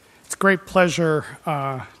great pleasure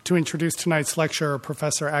to introduce tonight's lecturer,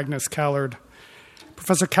 Professor Agness Callard.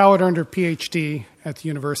 Professor Callard earned her PhD at the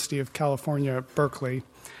University of California, Berkeley,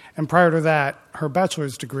 and prior to that, her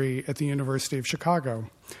bachelor's degree at the University of Chicago,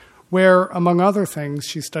 where, among other things,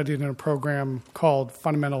 she studied in a program called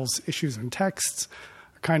Fundamentals, Issues, and Texts,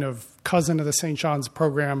 a kind of cousin of the St. John's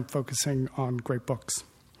program focusing on great books.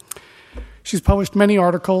 She's published many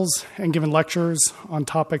articles and given lectures on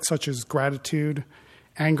topics such as gratitude,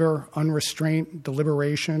 anger, unrestraint,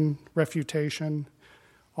 deliberation, refutation,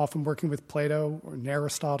 often working with Plato and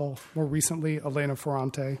Aristotle, more recently, Elena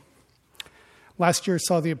Ferrante. Last year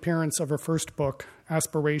saw the appearance of her first book,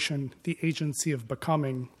 Aspiration, The Agency of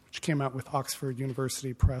Becoming, which came out with Oxford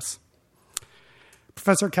University Press.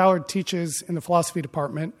 Professor Callard teaches in the philosophy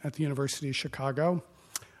department at the University of Chicago,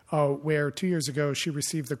 where 2 years ago she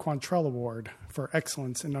received the Quantrell Award for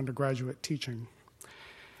excellence in undergraduate teaching.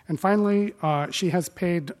 And finally, she has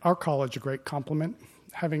paid our college a great compliment,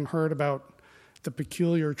 having heard about the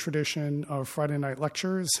peculiar tradition of Friday night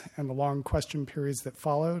lectures and the long question periods that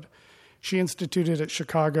followed. She instituted at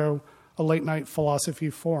Chicago a late-night philosophy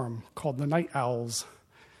forum called the Night Owls.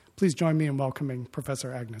 Please join me in welcoming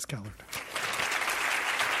Professor Agness Callard.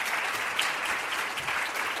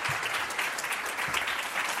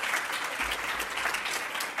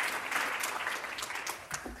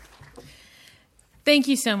 Thank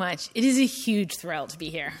you so much. It is a huge thrill to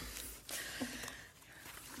be here.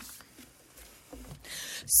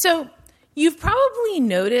 So, you've probably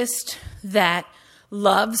noticed that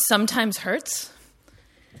love sometimes hurts.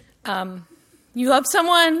 You love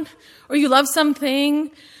someone, or you love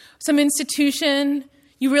something, some institution,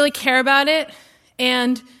 you really care about it,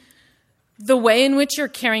 and the way in which your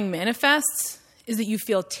caring manifests is that you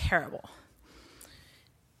feel terrible.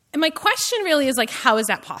 And my question really is how is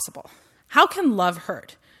that possible? How can love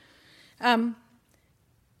hurt?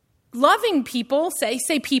 Loving people, say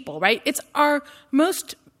people, right? It's our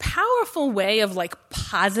most powerful way of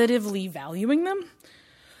positively valuing them.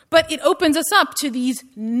 But it opens us up to these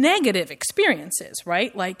negative experiences,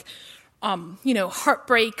 right?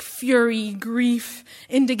 Heartbreak, fury, grief,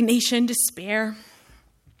 indignation, despair.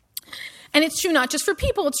 And it's true not just for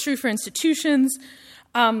people, it's true for institutions,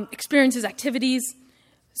 experiences, activities.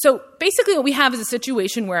 So basically what we have is a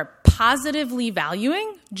situation where positively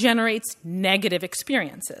valuing generates negative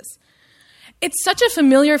experiences. It's such a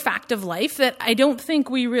familiar fact of life that I don't think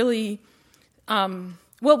we really,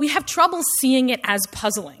 we have trouble seeing it as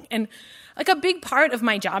puzzling. And a big part of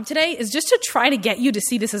my job today is just to try to get you to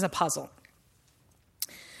see this as a puzzle.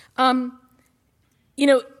 Because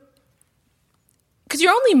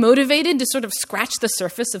you're only motivated to sort of scratch the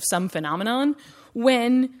surface of some phenomenon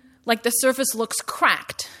when the surface looks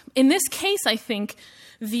cracked. In this case, I think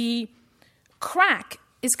the crack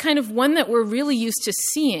is kind of one that we're really used to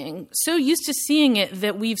seeing, so used to seeing it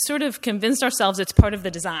that we've sort of convinced ourselves it's part of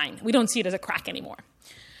the design. We don't see it as a crack anymore.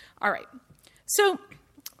 All right. So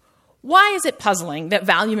why is it puzzling that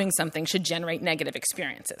valuing something should generate negative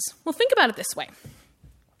experiences? Well, think about it this way.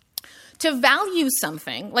 To value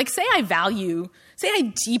something, say I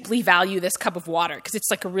deeply value this cup of water because it's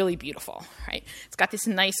really beautiful, right? It's got this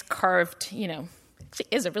nice carved, actually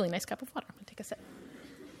is a really nice cup of water. I'm going to take a sip.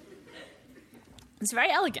 It's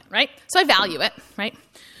very elegant, right? So I value it, right?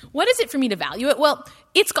 What is it for me to value it? Well,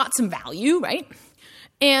 it's got some value, right?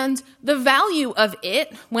 And the value of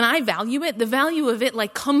it, when I value it, the value of it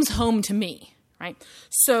comes home to me, right?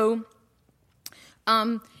 So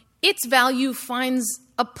its value finds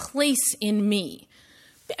a place in me.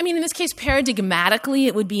 I mean, in this case, paradigmatically,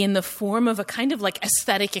 it would be in the form of a kind of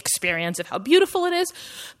aesthetic experience of how beautiful it is.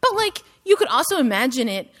 But you could also imagine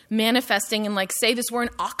it manifesting in say this were an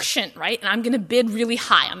auction, right? And I'm going to bid really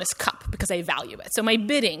high on this cup because I value it. So my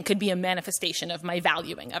bidding could be a manifestation of my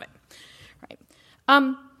valuing of it, right?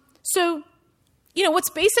 So, what's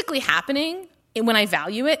basically happening when I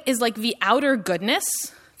value it is the outer goodness,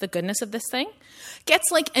 the goodness of this thing, gets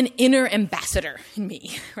an inner ambassador in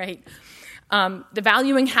me, right? The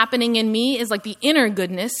valuing happening in me is the inner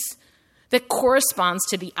goodness that corresponds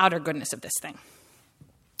to the outer goodness of this thing.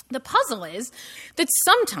 The puzzle is that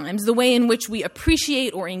sometimes the way in which we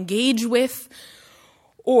appreciate or engage with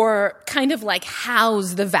or kind of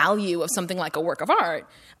house the value of something like a work of art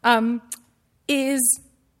is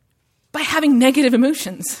by having negative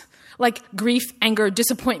emotions like grief, anger,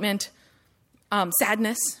 disappointment,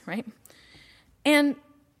 sadness, right? And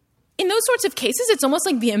in those sorts of cases, it's almost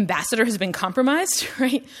like the ambassador has been compromised,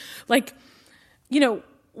 right?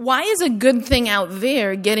 Why is a good thing out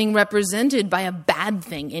there getting represented by a bad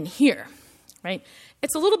thing in here, right?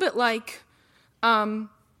 It's a little bit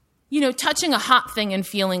touching a hot thing and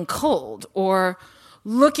feeling cold, or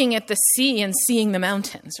looking at the sea and seeing the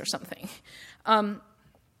mountains or something.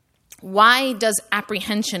 Why does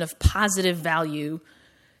apprehension of positive value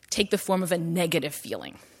take the form of a negative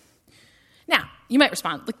feeling? Now, you might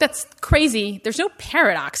respond, like, that's crazy. There's no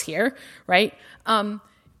paradox here, right?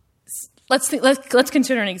 Let's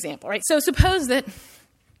consider an example, right? So suppose that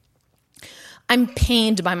I'm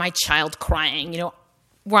pained by my child crying.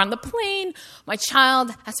 We're on the plane. My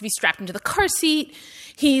child has to be strapped into the car seat.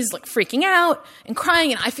 He's like freaking out and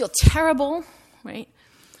crying, and I feel terrible, right?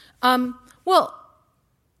 Well,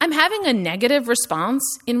 I'm having a negative response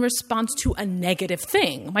in response to a negative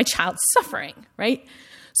thing. My child's suffering, right?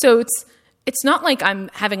 So it's not like I'm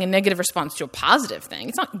having a negative response to a positive thing.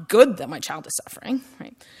 It's not good that my child is suffering,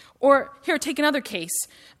 right? Or here, take another case.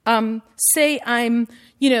 Say I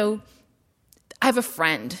have a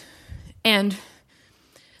friend, and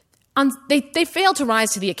they fail to rise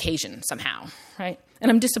to the occasion somehow, right? And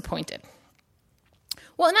I'm disappointed.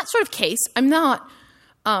 Well, in that sort of case, I'm not.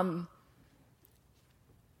 I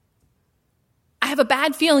have a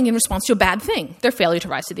bad feeling in response to a bad thing, their failure to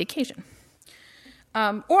rise to the occasion.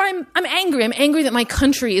 Or I'm angry. I'm angry that my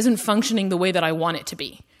country isn't functioning the way that I want it to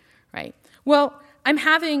be, right? Well,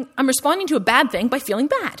 I'm responding to a bad thing by feeling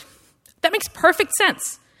bad. That makes perfect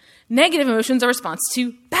sense. Negative emotions are a response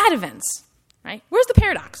to bad events, right? Where's the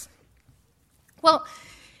paradox? Well,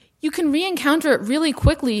 you can re-encounter it really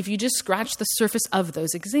quickly if you just scratch the surface of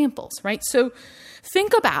those examples, right? So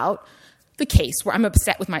think about the case where I'm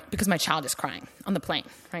upset because my child is crying on the plane,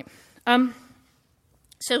 right?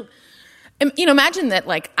 So imagine that,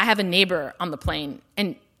 like, I have a neighbor on the plane,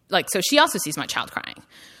 and so she also sees my child crying,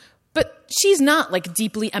 but she's not like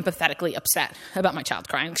deeply empathetically upset about my child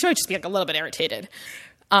crying. She might just be like a little bit irritated.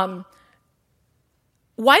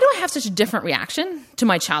 Why do I have such a different reaction to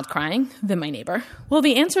my child crying than my neighbor? Well,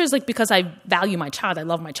 the answer is because I value my child. I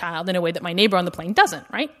love my child in a way that my neighbor on the plane doesn't,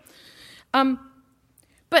 right?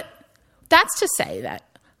 But that's to say that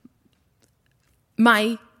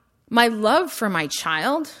my love for my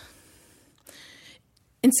child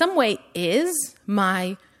in some way is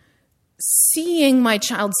my seeing my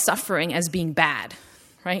child suffering as being bad,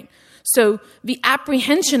 right? So the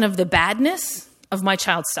apprehension of the badness of my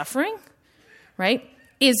child's suffering, right,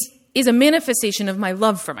 is a manifestation of my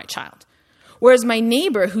love for my child. Whereas my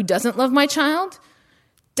neighbor who doesn't love my child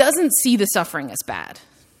doesn't see the suffering as bad.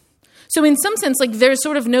 So in some sense, like, there's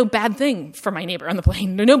sort of no bad thing for my neighbor on the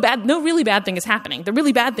plane. No really bad thing is happening. The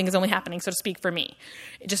really bad thing is only happening, so to speak, for me,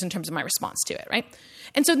 just in terms of my response to it, right?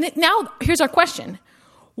 And so now here's our question.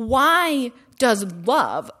 Why does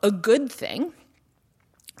love, a good thing,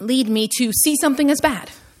 lead me to see something as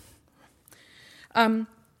bad?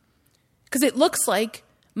 Because it looks like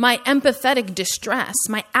my empathetic distress,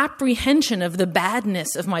 my apprehension of the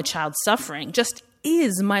badness of my child's suffering just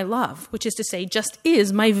is my love, which is to say, just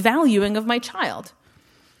is my valuing of my child.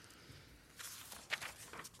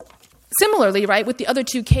 Similarly, right, with the other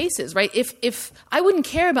two cases, right, if I wouldn't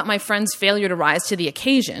care about my friend's failure to rise to the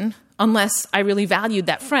occasion unless I really valued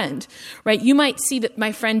that friend, right, you might see that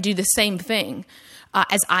my friend do the same thing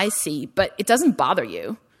as I see, but it doesn't bother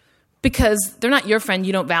you because they're not your friend,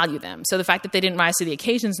 you don't value them. So the fact that they didn't rise to the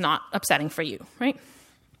occasion is not upsetting for you, right?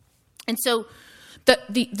 And so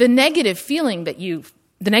the negative feeling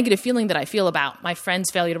that I feel about my friend's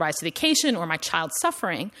failure to rise to the occasion or my child's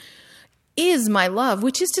suffering is my love,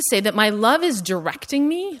 which is to say that my love is directing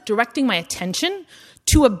my attention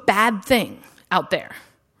to a bad thing out there,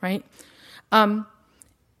 right? And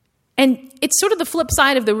it's sort of the flip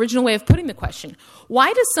side of the original way of putting the question.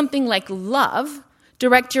 Why does something like love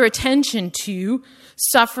direct your attention to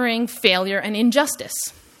suffering, failure, and injustice?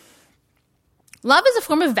 Love is a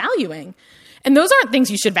form of valuing. And those aren't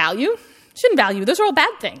things you should value. You shouldn't value. Those are all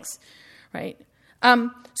bad things, right?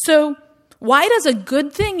 So why does a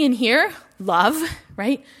good thing in here, love,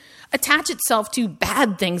 right, attach itself to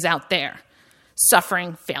bad things out there?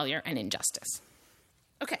 Suffering, failure, and injustice.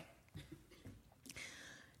 Okay.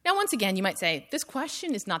 Now, once again, you might say, this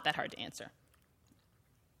question is not that hard to answer.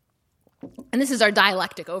 And this is our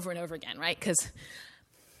dialectic over and over again, right? Because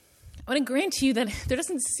I want to grant to you that there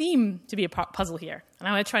doesn't seem to be a puzzle here, and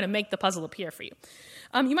I want to try to make the puzzle appear for you.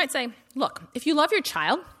 You might say, look, if you love your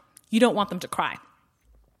child, you don't want them to cry,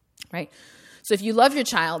 right? So if you love your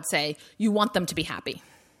child, say, you want them to be happy.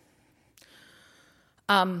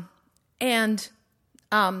 And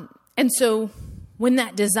so when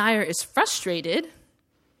that desire is frustrated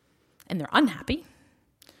and they're unhappy,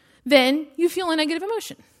 then you feel a negative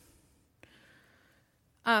emotion.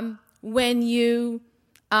 When you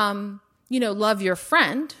love your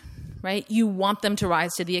friend, right, you want them to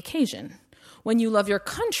rise to the occasion. When you love your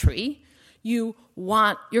country, you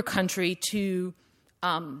want your country to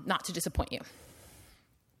not to disappoint you.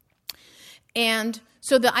 And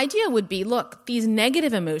so the idea would be, look, these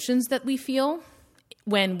negative emotions that we feel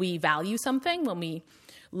when we value something, when we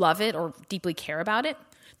love it or deeply care about it,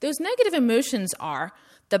 those negative emotions are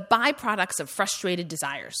the byproducts of frustrated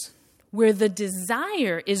desires, where the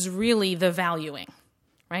desire is really the valuing,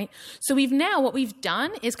 right? So what we've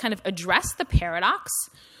done is kind of address the paradox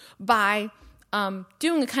by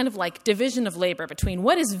doing a kind of like division of labor between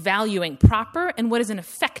what is valuing proper and what is an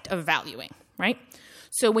effect of valuing, right?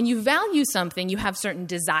 So when you value something, you have certain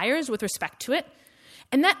desires with respect to it,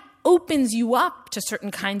 and that opens you up to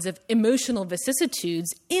certain kinds of emotional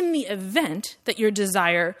vicissitudes in the event that your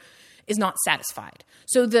desire is not satisfied.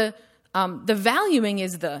 So the valuing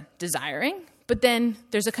is the desiring, but then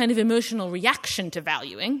there's a kind of emotional reaction to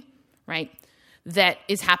valuing, right, that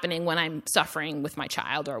is happening when I'm suffering with my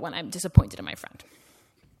child or when I'm disappointed in my friend.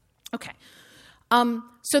 Okay.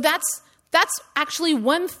 So that's actually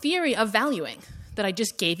one theory of valuing that I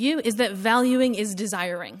just gave you, is that valuing is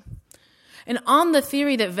desiring. And on the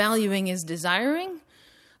theory that valuing is desiring,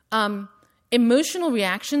 emotional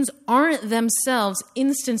reactions aren't themselves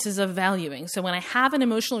instances of valuing. So when I have an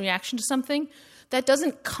emotional reaction to something, that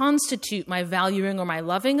doesn't constitute my valuing or my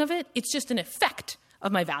loving of it. It's just an effect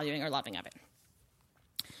of my valuing or loving of it.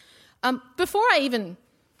 Before I even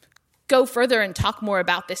go further and talk more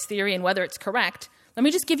about this theory and whether it's correct, let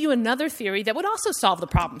me just give you another theory that would also solve the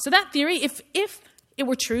problem. So that theory, if it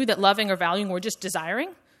were true that loving or valuing were just desiring,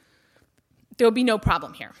 there would be no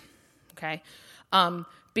problem here, okay?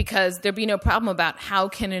 Because there'd be no problem about how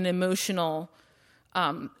can a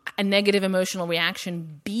negative emotional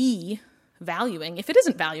reaction be valuing if it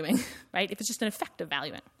isn't valuing, right? If it's just an effect of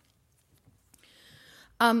valuing.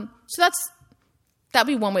 So that'd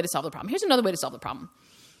be one way to solve the problem. Here's another way to solve the problem.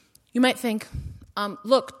 You might think,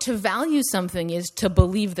 look, to value something is to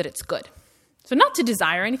believe that it's good. So not to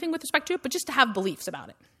desire anything with respect to it, but just to have beliefs about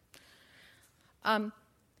it.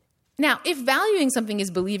 Now, if valuing something is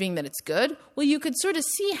believing that it's good, well, you could sort of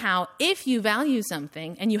see how if you value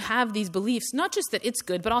something and you have these beliefs, not just that it's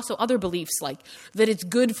good, but also other beliefs like that it's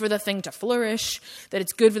good for the thing to flourish, that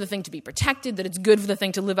it's good for the thing to be protected, that it's good for the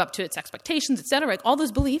thing to live up to its expectations, etc., like all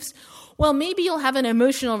those beliefs, well, maybe you'll have an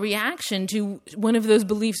emotional reaction to one of those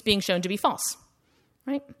beliefs being shown to be false,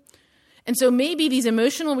 right? And so maybe these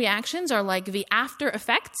emotional reactions are like the after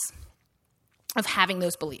effects of having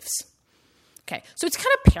those beliefs. Okay, so it's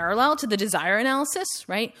kind of parallel to the desire analysis,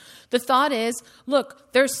 right? The thought is,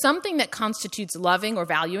 look, there's something that constitutes loving or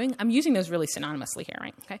valuing. I'm using those really synonymously here,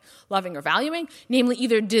 right? Okay, loving or valuing, namely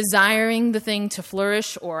either desiring the thing to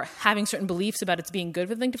flourish or having certain beliefs about its being good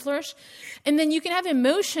for the thing to flourish. And then you can have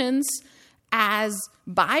emotions as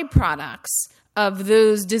byproducts of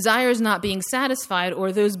those desires not being satisfied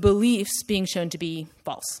or those beliefs being shown to be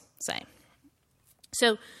false, say.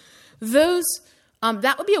 So those...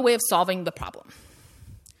 that would be a way of solving the problem.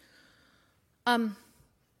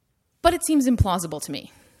 But it seems implausible to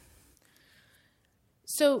me.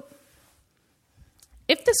 So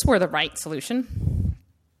if this were the right solution,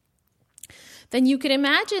 then you could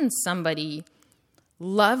imagine somebody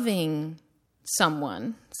loving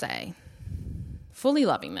someone, say, fully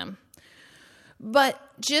loving them, but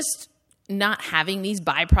just not having these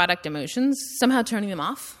byproduct emotions, somehow turning them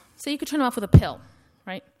off. So you could turn them off with a pill,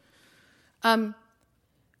 right?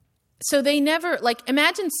 So they never, like,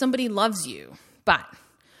 imagine somebody loves you, but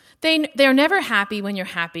they're never happy when you're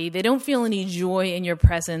happy. They don't feel any joy in your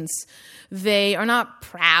presence. They are not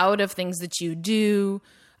proud of things that you do.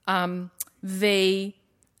 They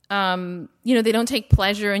don't take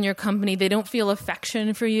pleasure in your company. They don't feel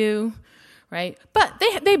affection for you, right? But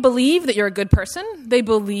they believe that you're a good person. They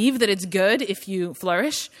believe that it's good if you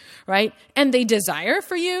flourish, right? And they desire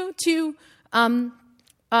for you to,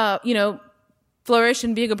 flourish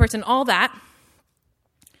and be a good person, all that,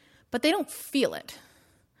 but they don't feel it.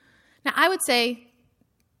 Now, I would say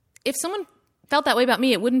if someone felt that way about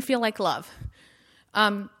me, it wouldn't feel like love.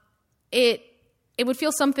 It would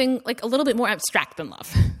feel something like a little bit more abstract than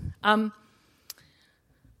love.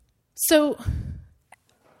 So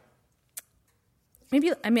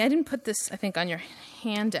maybe, I didn't put this, I think, on your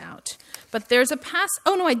handout, but there's a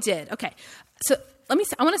oh, no, I did. Okay. So I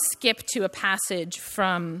want to skip to a passage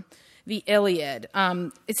from the Iliad.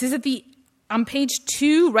 It says on page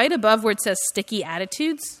 2, right above where it says sticky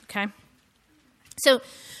attitudes, okay? So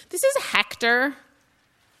this is Hector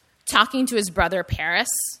talking to his brother Paris.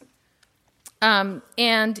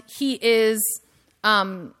 And he is,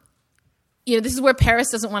 this is where Paris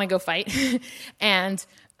doesn't want to go fight. And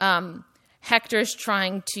Hector's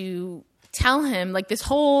trying to tell him, like, this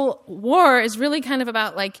whole war is really kind of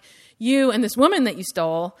about, like, you and this woman that you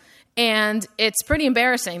stole. And it's pretty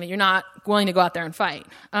embarrassing that you're not willing to go out there and fight.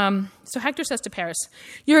 So Hector says to Paris,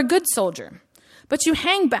 "You're a good soldier, but you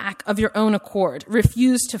hang back of your own accord,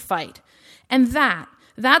 refuse to fight. And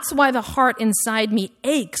that's why the heart inside me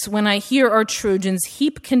aches when I hear our Trojans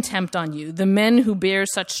heap contempt on you, the men who bear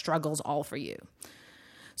such struggles all for you."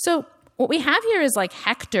 So what we have here is like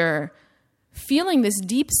Hector feeling this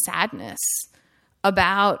deep sadness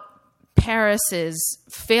about Paris's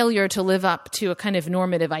failure to live up to a kind of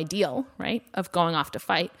normative ideal, right, of going off to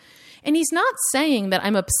fight. And he's not saying that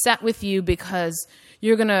I'm upset with you because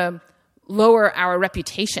you're going to lower our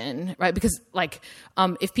reputation, right? Because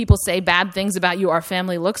if people say bad things about you, our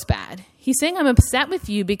family looks bad. He's saying I'm upset with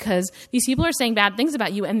you because these people are saying bad things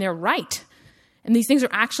about you and they're right. And these things are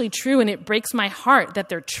actually true, and it breaks my heart that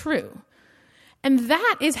they're true. And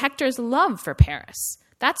that is Hector's love for Paris.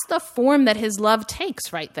 That's the form that his love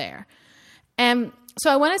takes right there. And so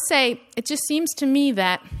I want to say, it just seems to me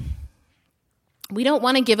that we don't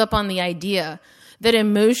want to give up on the idea that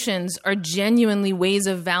emotions are genuinely ways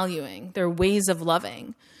of valuing. They're ways of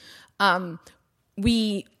loving.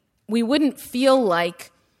 We wouldn't feel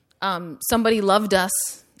like somebody loved us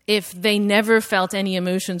if they never felt any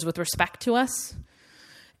emotions with respect to us.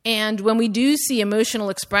 And when we do see emotional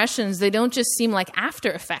expressions, they don't just seem like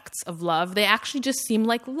after effects of love. They actually just seem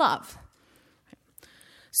like love.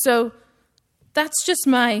 So that's just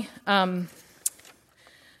my, why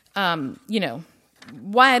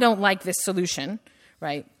I don't like this solution,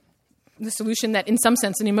 right? The solution that in some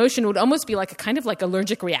sense an emotion would almost be like a kind of like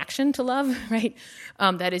allergic reaction to love, right?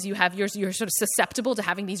 That is, you're sort of susceptible to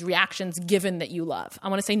having these reactions given that you love. I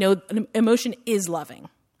want to say no, an emotion is loving,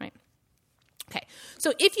 right? Okay,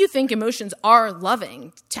 so if you think emotions are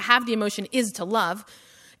loving, to have the emotion is to love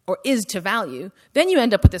or is to value, then you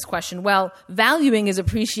end up with this question, well, valuing is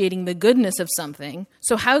appreciating the goodness of something,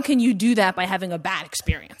 so how can you do that by having a bad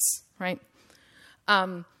experience, right?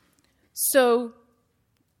 And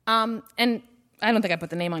I don't think I put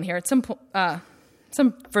the name on here. At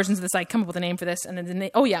some versions of the site come up with a name for this, and then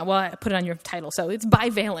I put it on your title. So it's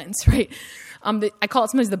bivalence, right? I call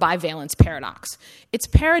it sometimes the bivalence paradox. It's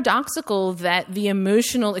paradoxical that the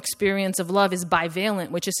emotional experience of love is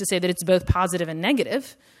bivalent, which is to say that it's both positive and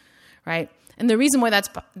negative, right? And the reason why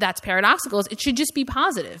that's paradoxical is it should just be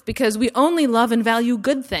positive, because we only love and value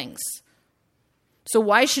good things. So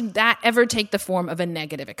why should that ever take the form of a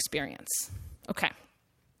negative experience? Okay.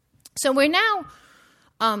 So we're now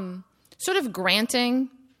sort of granting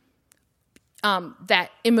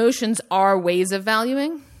that emotions are ways of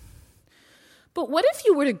valuing. But what if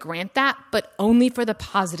you were to grant that, but only for the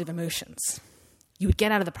positive emotions? You would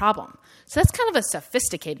get out of the problem. So that's kind of a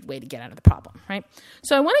sophisticated way to get out of the problem, right?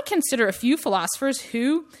 So I want to consider a few philosophers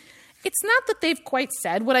who, it's not that they've quite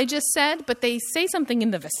said what I just said, but they say something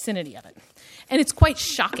in the vicinity of it. And it's quite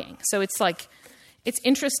shocking. So it's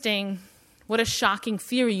interesting what a shocking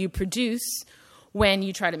theory you produce when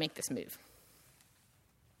you try to make this move.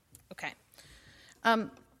 Okay.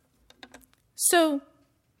 So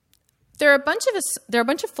there are a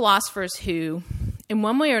bunch of philosophers who, in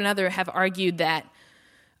one way or another, have argued that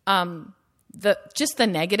the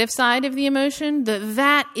negative side of the emotion,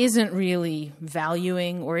 that isn't really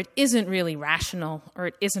valuing, or it isn't really rational, or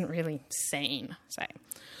it isn't really sane, say.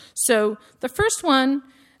 So the first one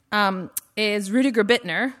is Rüdiger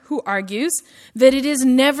Bittner, who argues that it is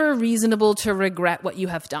never reasonable to regret what you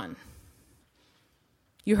have done.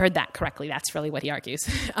 You heard that correctly. That's really what he argues.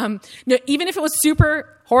 No, even if it was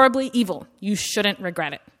super horribly evil, you shouldn't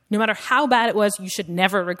regret it. No matter how bad it was, you should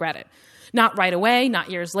never regret it. Not right away,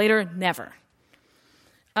 not years later, never.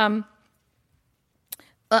 Let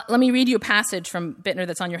me read you a passage from Bittner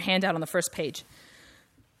that's on your handout on the first page.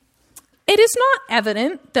 It is not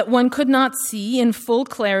evident that one could not see in full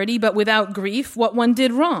clarity but without grief what one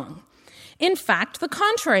did wrong. In fact, the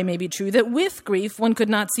contrary may be true, that with grief one could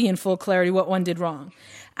not see in full clarity what one did wrong.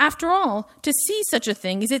 After all, to see such a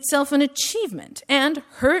thing is itself an achievement, and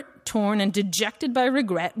hurt, torn, and dejected by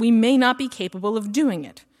regret, we may not be capable of doing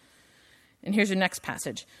it. And here's your next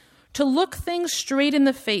passage. To look things straight in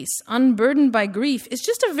the face, unburdened by grief, is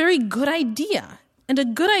just a very good idea. And a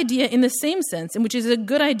good idea in the same sense in which it is a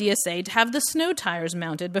good idea, say, to have the snow tires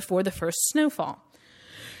mounted before the first snowfall.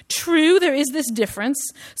 True, there is this difference.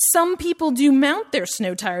 Some people do mount their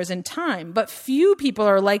snow tires in time, but few people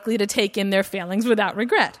are likely to take in their failings without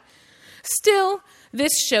regret. Still,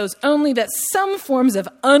 this shows only that some forms of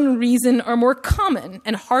unreason are more common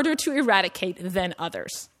and harder to eradicate than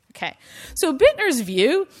others. Okay, so Bittner's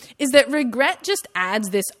view is that regret just adds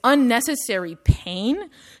this unnecessary pain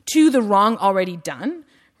to the wrong already done,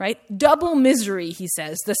 right? Double misery, he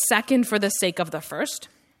says, the second for the sake of the first.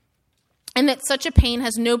 and that such a pain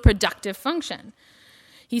has no productive function.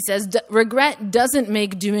 He says, regret doesn't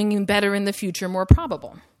make doing better in the future more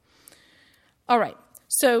probable. All right,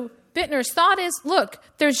 so Bittner's thought is, look,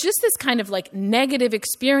 there's just this kind of like negative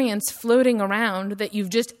experience floating around that you've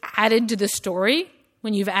just added to the story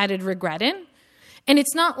when you've added regret in. And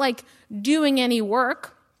it's not like doing any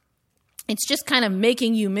work. It's just kind of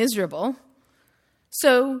making you miserable.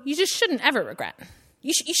 So you just shouldn't ever regret.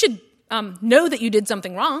 You should know that you did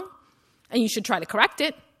something wrong, and you should try to correct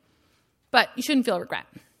it, but you shouldn't feel regret.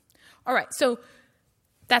 All right, so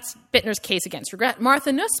that's Bittner's case against regret.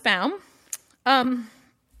 Martha Nussbaum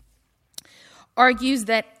argues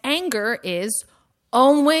that anger is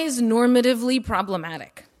always normatively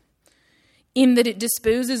problematic in that it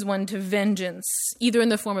disposes one to vengeance, either in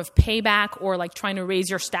the form of payback or like trying to raise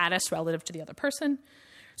your status relative to the other person.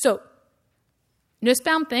 So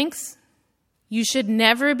Nussbaum thinks you should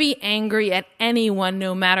never be angry at anyone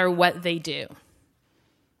no matter what they do.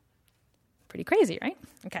 Pretty crazy, right?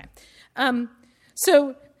 Okay.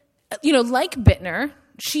 So, like Bittner,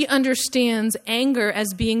 she understands anger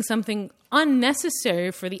as being something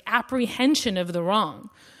unnecessary for the apprehension of the wrong.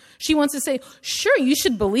 She wants to say, sure, you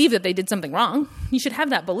should believe that they did something wrong. You should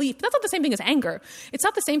have that belief. But that's not the same thing as anger. It's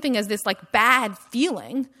not the same thing as this like bad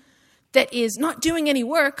feeling that is not doing any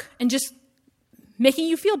work and just making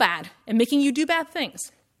you feel bad and making you do bad things.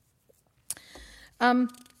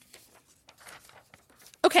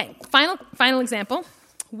 Okay, final example.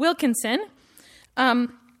 Wilkinson.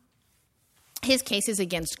 His case is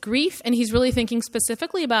against grief, and he's really thinking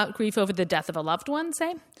specifically about grief over the death of a loved one,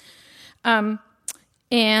 say.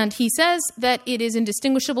 And he says that it is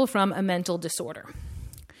indistinguishable from a mental disorder.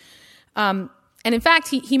 And in fact,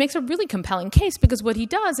 he makes a really compelling case because what he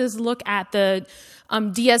does is look at the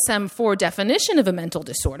DSM-IV definition of a mental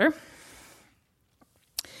disorder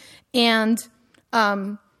and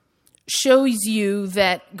shows you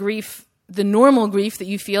that grief, the normal grief that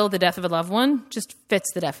you feel the death of a loved one, just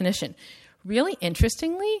fits the definition. Really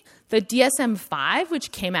interestingly, the DSM-5,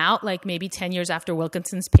 which came out like maybe 10 years after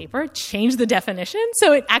Wilkinson's paper, changed the definition,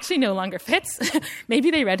 so it actually no longer fits. Maybe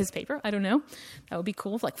they read his paper, I don't know. That would be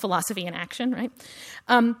cool, like philosophy in action, right?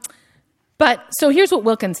 But so here's what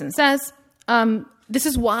Wilkinson says. This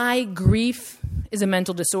is why grief is a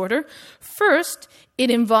mental disorder. First, it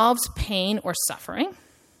involves pain or suffering.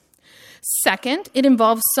 Second, it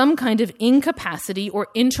involves some kind of incapacity or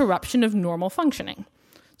interruption of normal functioning.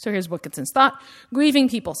 So here's Wilkinson's thought. Grieving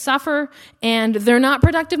people suffer, and they're not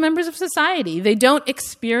productive members of society. They don't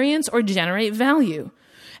experience or generate value.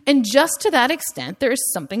 And just to that extent, there is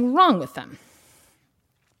something wrong with them.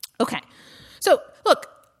 Okay, so look,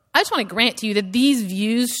 I just want to grant to you that these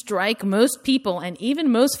views strike most people and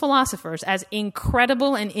even most philosophers as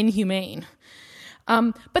incredible and inhumane.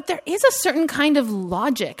 But there is a certain kind of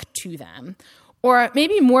logic to them, or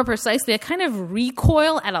maybe more precisely, a kind of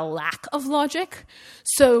recoil at a lack of logic.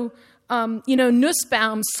 So,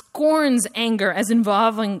 Nussbaum scorns anger as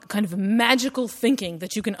involving kind of magical thinking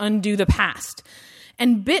that you can undo the past.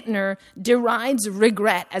 And Bittner derides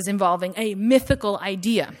regret as involving a mythical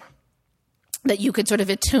idea that you could sort of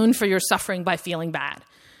atone for your suffering by feeling bad.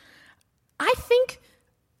 I think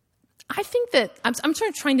that I'm sort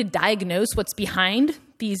of trying to diagnose what's behind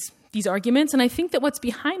these arguments, and I think that what's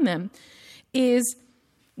behind them is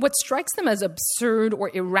what strikes them as absurd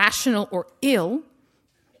or irrational or ill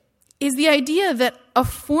is the idea that a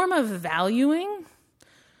form of valuing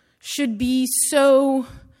should be so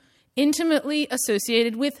intimately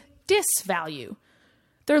associated with disvalue.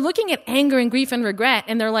 They're looking at anger and grief and regret,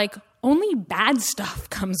 and they're like, only bad stuff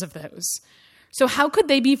comes of those. So how could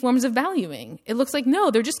they be forms of valuing? It looks like,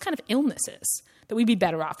 no, they're just kind of illnesses that we'd be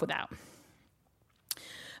better off without.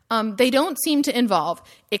 They don't seem to involve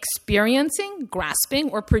experiencing, grasping,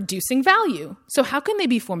 or producing value. So how can they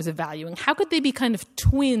be forms of valuing? How could they be kind of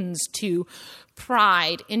twins to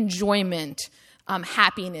pride, enjoyment,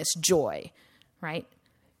 happiness, joy, right?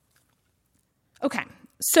 Okay,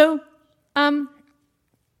 so,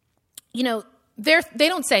 they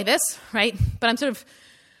don't say this, right? But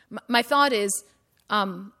my thought is,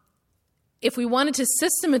 if we wanted to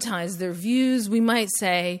systematize their views, we might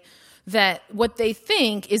say that what they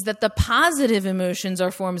think is that the positive emotions are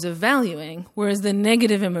forms of valuing, whereas the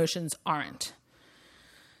negative emotions aren't.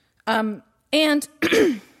 And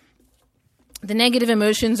the negative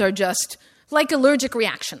emotions are just like allergic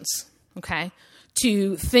reactions, okay,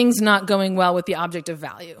 to things not going well with the object of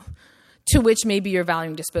value, to which maybe your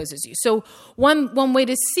valuing disposes you. So one way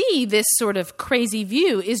to see this sort of crazy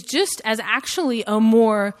view is just as actually a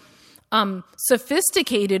more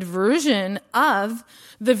sophisticated version of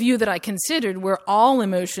the view that I considered, where all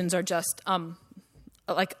emotions are just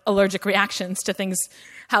like allergic reactions to things,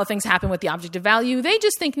 how things happen with the object of value. They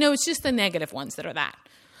just think, no, it's just the negative ones that are that.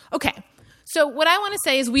 Okay, so what I want to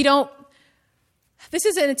say is this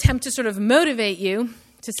is an attempt to sort of motivate you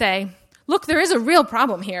to say, look, there is a real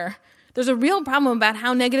problem here. There's a real problem about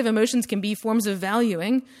how negative emotions can be forms of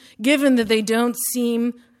valuing, given that they don't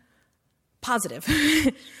seem positive.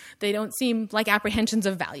 They don't seem like apprehensions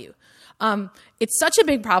of value. It's such a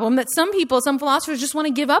big problem that some philosophers just want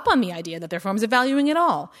to give up on the idea that they're forms of valuing at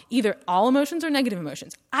all, either all emotions or negative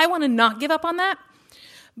emotions. I want to not give up on that,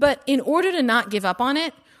 but in order to not give up on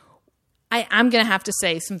it, I'm going to have to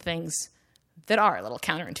say some things that are a little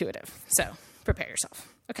counterintuitive. So prepare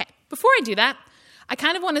yourself. Okay, before I do that, I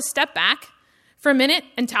kind of want to step back for a minute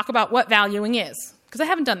and talk about what valuing is, because I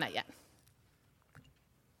haven't done that yet.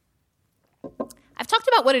 I've talked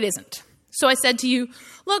about what it isn't. So I said to you,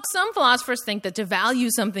 look, some philosophers think that to value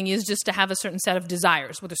something is just to have a certain set of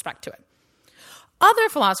desires with respect to it. Other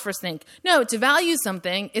philosophers think, no, to value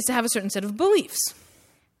something is to have a certain set of beliefs.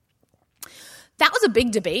 That was a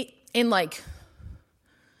big debate in like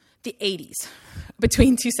the 80s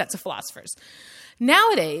between two sets of philosophers.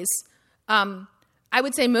 Nowadays, I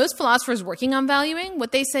would say most philosophers working on valuing,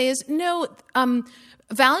 what they say is, no,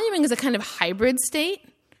 valuing is a kind of hybrid state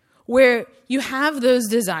where you have those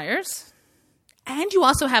desires and you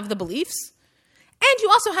also have the beliefs and you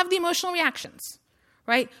also have the emotional reactions,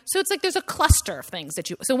 right? So it's like there's a cluster of things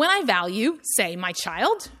so when I value, say, my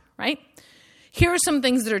child, right? Here are some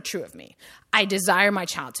things that are true of me. I desire my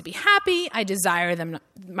child to be happy. I desire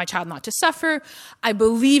my child not to suffer. I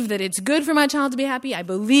believe that it's good for my child to be happy. I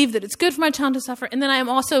believe that it's good for my child to suffer. And then I am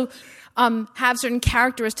also have certain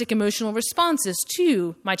characteristic emotional responses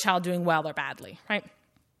to my child doing well or badly, right?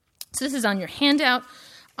 So this is on your handout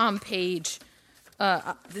on page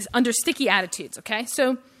under sticky attitudes. Okay,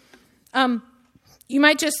 so you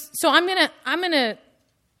might just I'm gonna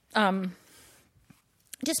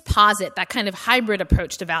just posit that kind of hybrid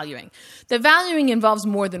approach to valuing. The valuing involves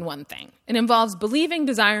more than one thing. It involves believing,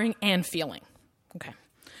 desiring, and feeling. Okay.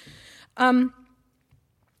 And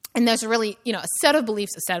there's really, a set of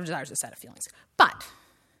beliefs, a set of desires, a set of feelings. But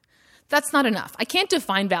that's not enough. I can't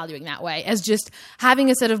define valuing that way as just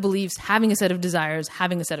having a set of beliefs, having a set of desires,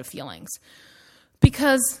 having a set of feelings.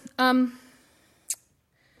 Because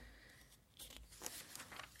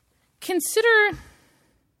consider,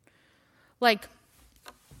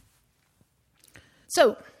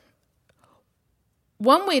 so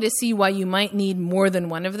one way to see why you might need more than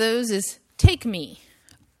one of those is take me.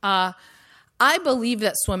 I believe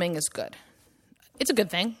that swimming is good. It's a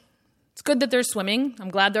good thing. It's good that there's swimming.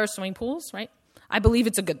 I'm glad there are swimming pools, right? I believe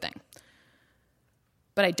it's a good thing.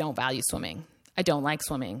 But I don't value swimming. I don't like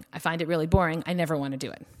swimming. I find it really boring. I never want to do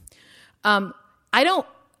it. I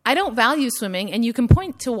don't value swimming, and you can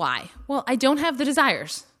point to why. Well, I don't have the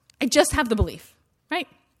desires. I just have the belief, right?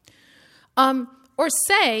 Or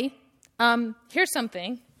say, here's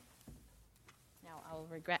something. Now, I'll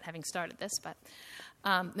regret having started this, but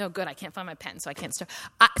no, good. I can't find my pen, so I can't start.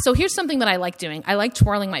 So here's something that I like doing. I like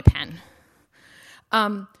twirling my pen.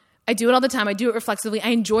 I do it all the time. I do it reflexively. I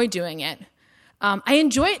enjoy doing it. I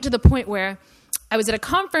enjoy it to the point where I was at a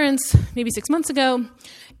conference maybe 6 months ago,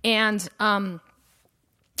 and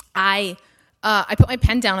I put my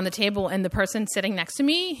pen down on the table, and the person sitting next to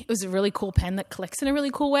me, it was a really cool pen that clicks in a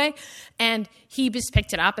really cool way, and he just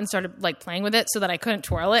picked it up and started playing with it so that I couldn't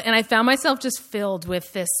twirl it, and I found myself just filled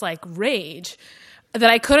with this rage that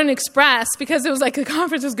I couldn't express because it was the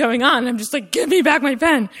conference was going on, and I'm just give me back my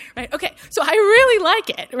pen, right? Okay, so I really like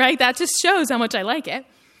it, right? That just shows how much I like it.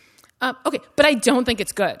 Okay, but I don't think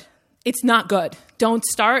it's good. It's not good. Don't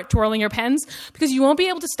start twirling your pens because you won't be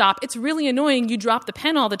able to stop. It's really annoying. You drop the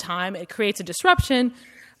pen all the time. It creates a disruption.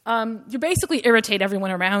 You basically irritate everyone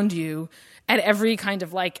around you at every kind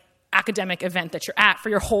of academic event that you're at for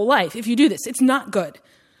your whole life. If you do this, it's not good.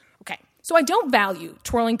 Okay, so I don't value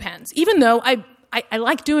twirling pens, even though I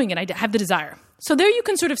like doing it. I have the desire. So there you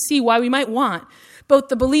can sort of see why we might want both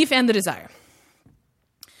the belief and the desire.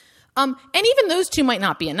 And even those two might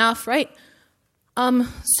not be enough, right?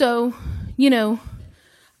 So,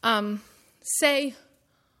 say,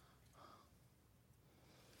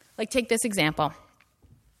 take this example.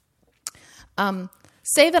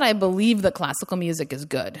 Say that I believe that classical music is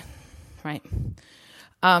good, right?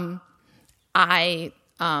 I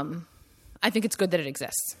think it's good that it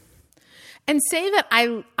exists. And say that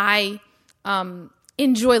I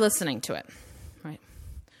enjoy listening to it, right?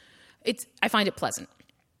 I find it pleasant.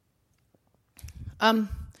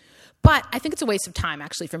 But I think it's a waste of time,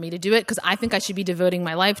 actually, for me to do it because I think I should be devoting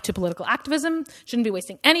my life to political activism. Shouldn't be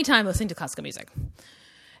wasting any time listening to classical music.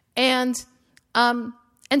 And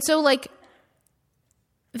so,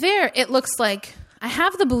 there it looks like I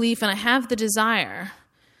have the belief and I have the desire.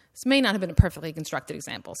 This may not have been a perfectly constructed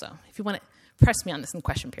example, so if you want to press me on this in the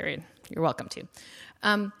question period, you're welcome to.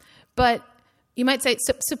 But you might say,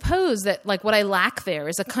 suppose that like what I lack there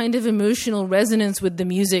is a kind of emotional resonance with the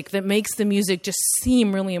music that makes the music just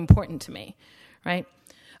seem really important to me, right?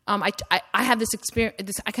 I have this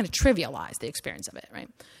experience, I kind of trivialize the experience of it, right?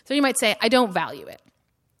 So you might say, I don't value it.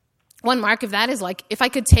 One mark of that is like, if I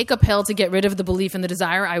could take a pill to get rid of the belief and the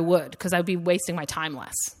desire, I would, because I'd be wasting my time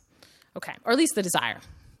less. Okay, or at least the desire,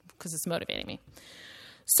 because it's motivating me.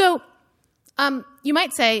 So you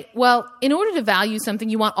might say, well, in order to value something,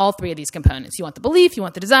 you want all three of these components. You want the belief, you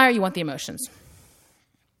want the desire, you want the emotions.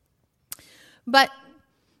 But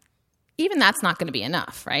even that's not going to be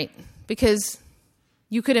enough, right? Because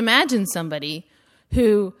you could imagine somebody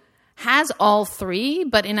who has all three,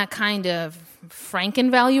 but in a kind of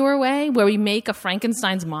Frankenvaluer way, where we make a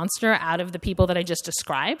Frankenstein's monster out of the people that I just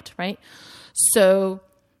described, right? So,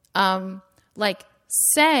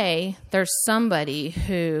 say there's somebody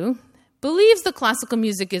who believes the classical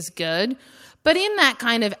music is good, but in that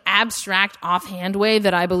kind of abstract, offhand way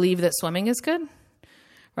that I believe that swimming is good,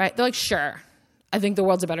 right? They're like, sure, I think the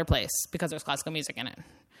world's a better place because there's classical music in it.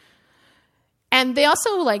 And they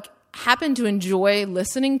also like happen to enjoy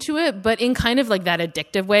listening to it, but in kind of like that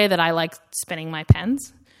addictive way that I like spinning my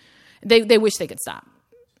pens. They wish they could stop.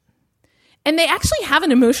 And they actually have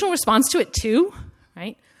an emotional response to it too,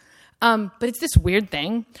 right? But it's this weird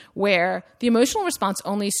thing where the emotional response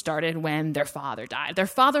only started when their father died. Their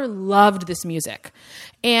father loved this music.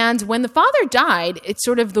 And when the father died, it's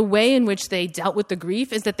sort of the way in which they dealt with the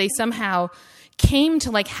grief is that they somehow came to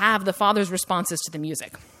like have the father's responses to the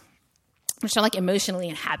music, which are like emotionally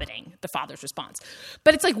inhabiting the father's response.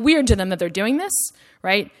 But it's like weird to them that they're doing this,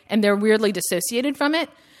 right? And they're weirdly dissociated from it.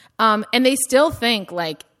 And they still think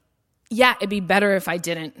like, yeah, it'd be better if I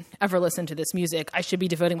didn't ever listen to this music. I should be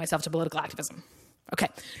devoting myself to political activism. Okay.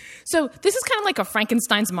 So this is kind of like a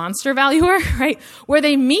Frankenstein's monster valuer, right? Where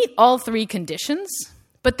they meet all three conditions,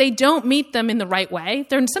 but they don't meet them in the right way.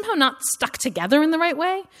 They're somehow not stuck together in the right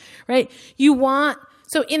way, right?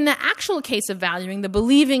 So in the actual case of valuing, the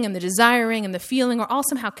believing and the desiring and the feeling are all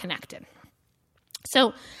somehow connected.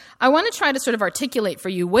 So I want to try to sort of articulate for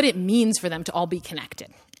you what it means for them to all be connected.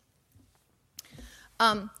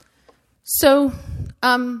 We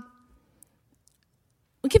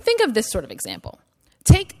can think of this sort of example.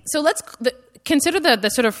 Let's consider the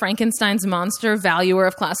sort of Frankenstein's monster valuer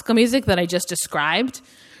of classical music that I just described,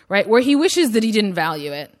 right? Where he wishes that he didn't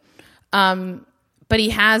value it. But he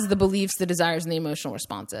has the beliefs, the desires, and the emotional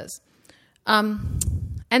responses.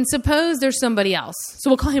 And suppose there's somebody else. So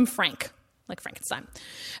we'll call him Frank, like Frankenstein.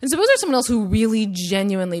 And suppose there's someone else who really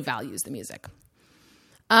genuinely values the music.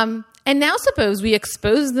 And now suppose we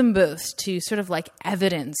expose them both to sort of like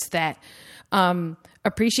evidence that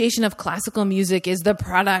appreciation of classical music is the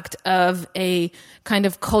product of a kind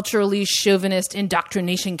of culturally chauvinist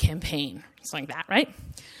indoctrination campaign. Something like that, right?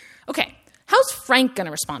 Okay, how's Frank going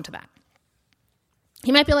to respond to that?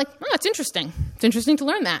 He might be like, oh, it's interesting. It's interesting to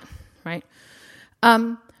learn that, right?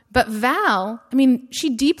 But Val, she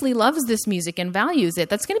deeply loves this music and values it.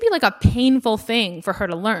 That's going to be like a painful thing for her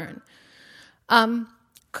to learn.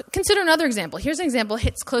 Consider another example. Here's an example that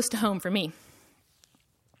hits close to home for me.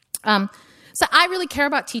 So I really care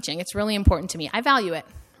about teaching. It's really important to me. I value it,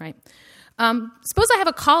 right? Suppose I have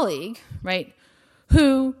a colleague, right,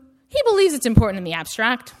 who he believes it's important in the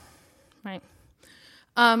abstract, right?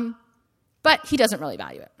 But he doesn't really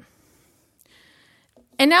value it.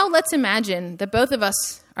 And now let's imagine that both of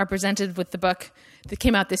us are presented with the book that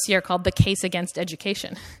came out this year called The Case Against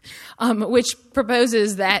Education, which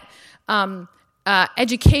proposes that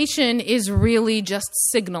education is really just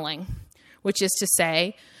signaling, which is to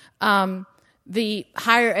say the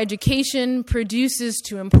higher education produces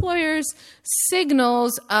to employers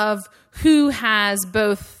signals of who has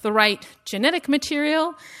both the right genetic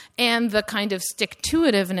material and the kind of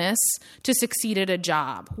stick-to-itiveness to succeed at a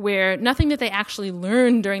job, where nothing that they actually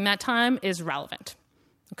learn during that time is relevant.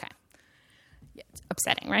 Okay. Yeah, it's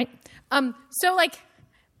upsetting, right? So,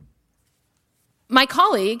 my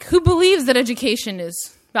colleague, who believes that education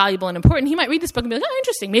is valuable and important, he might read this book and be like, oh,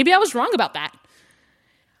 interesting, maybe I was wrong about that.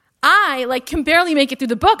 I, can barely make it through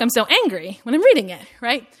the book. I'm so angry when I'm reading it,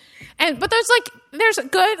 right? But there's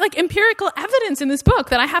good, empirical evidence in this book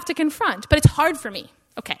that I have to confront, but it's hard for me.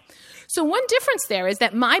 Okay. So one difference there is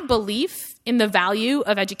that my belief in the value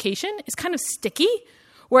of education is kind of sticky,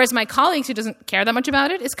 whereas my colleagues who doesn't care that much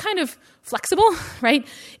about it is kind of flexible, right?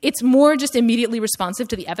 It's more just immediately responsive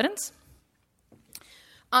to the evidence.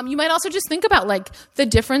 You might also just think about, the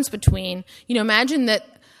difference between, imagine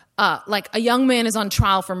that like a young man is on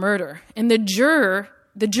trial for murder, and the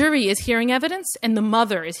jury is hearing evidence, and the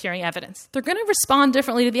mother is hearing evidence. They're going to respond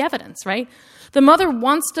differently to the evidence, right? The mother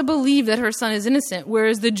wants to believe that her son is innocent,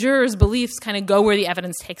 whereas the juror's beliefs kind of go where the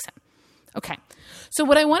evidence takes him. Okay. So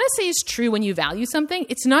what I want to say is true when you value something.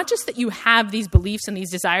 It's not just that you have these beliefs and these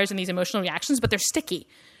desires and these emotional reactions, but they're sticky.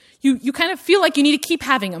 You kind of feel like you need to keep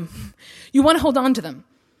having them. You want to hold on to them,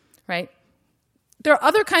 right? There are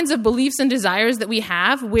other kinds of beliefs and desires that we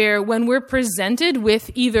have where when we're presented with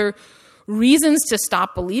either reasons to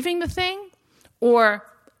stop believing the thing or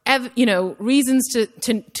reasons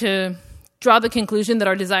to draw the conclusion that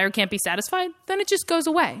our desire can't be satisfied, then it just goes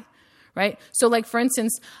away, right? So like, for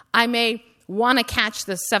instance, I may want to catch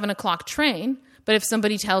the 7 o'clock train, but if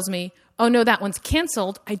somebody tells me, oh no, that one's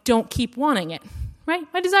canceled, I don't keep wanting it, right?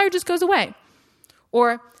 My desire just goes away.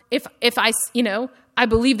 Or if I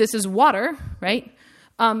believe this is water, right?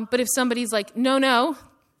 But if somebody's like, no,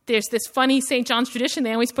 there's this funny St. John's tradition,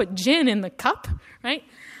 they always put gin in the cup, right?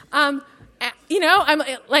 I'm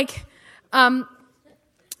like,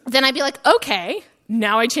 then I'd be like, okay,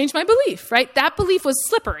 now I changed my belief, right? That belief was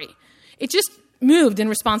slippery. It just moved in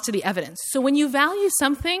response to the evidence. So when you value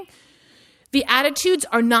something, the attitudes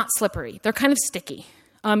are not slippery. They're kind of sticky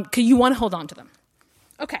because you want to hold on to them.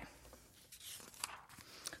 Okay.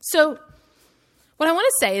 So what I want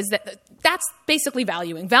to say is that that's basically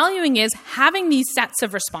valuing. Valuing is having these sets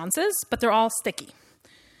of responses, but they're all sticky.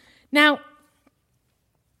 Now,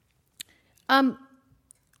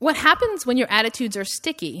 what happens when your attitudes are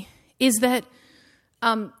sticky is that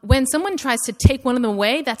when someone tries to take one of them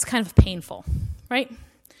away, that's kind of painful, right?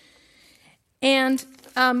 And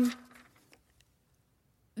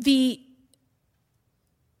these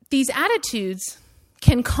attitudes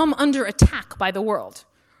can come under attack by the world,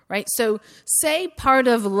 right? So say part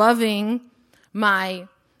of loving my,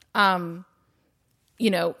 friend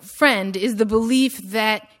is the belief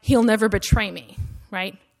that he'll never betray me,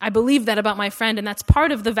 right? I believe that about my friend, and that's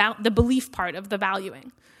part of the belief part of the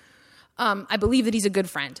valuing. I believe that he's a good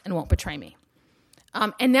friend and won't betray me.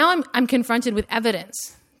 And now I'm confronted with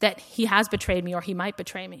evidence that he has betrayed me or he might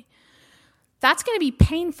betray me. That's going to be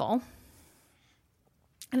painful.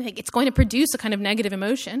 And I think it's going to produce a kind of negative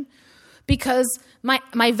emotion because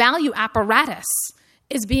my value apparatus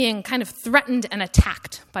is being kind of threatened and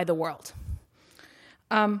attacked by the world.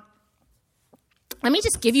 Let me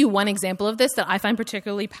just give you one example of this that I find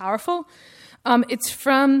particularly powerful. It's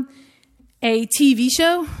from a TV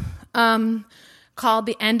show called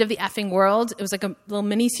The End of the Effing World. It was like a little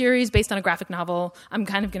mini-series based on a graphic novel. I'm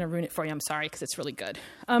kind of going to ruin it for you. I'm sorry, because it's really good.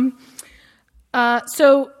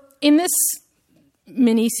 So in this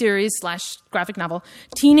mini-series / graphic novel,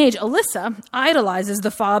 teenage Alyssa idolizes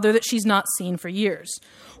the father that she's not seen for years.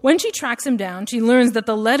 When she tracks him down, she learns that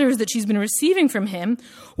the letters that she's been receiving from him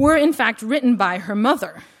were in fact written by her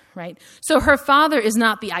mother, right? So her father is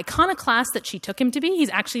not the iconoclast that she took him to be. He's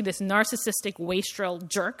actually this narcissistic, wastrel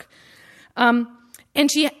jerk. And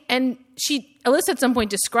Alyssa at some point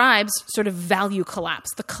describes sort of value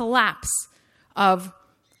collapse, the collapse of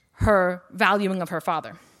her valuing of her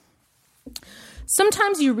father.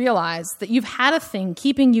 Sometimes you realize that you've had a thing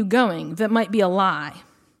keeping you going that might be a lie.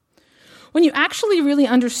 When you actually really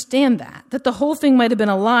understand that the whole thing might have been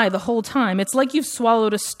a lie the whole time, it's like you've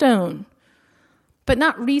swallowed a stone. But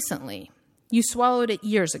not recently. You swallowed it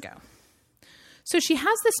years ago. So she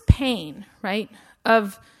has this pain, right,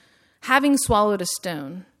 of having swallowed a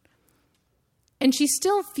stone. And she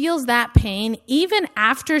still feels that pain even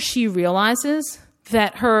after she realizes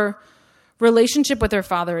that her relationship with her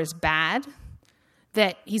father is bad,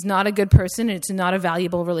 that he's not a good person and it's not a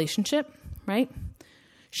valuable relationship, right?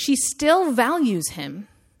 She still values him.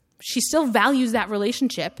 She still values that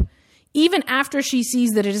relationship even after she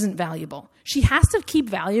sees that it isn't valuable. She has to keep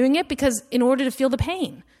valuing it because in order to feel the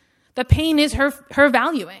pain is her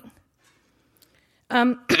valuing.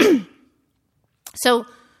 So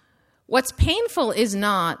what's painful is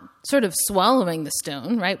not sort of swallowing the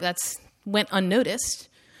stone, right? That's went unnoticed,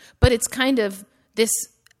 but it's kind of this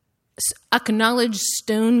acknowledged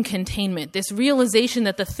stone containment, this realization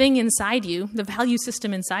that the thing inside you, the value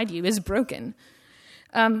system inside you, is broken.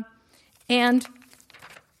 And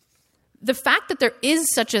the fact that there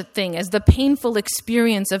is such a thing as the painful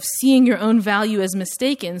experience of seeing your own value as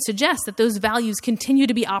mistaken suggests that those values continue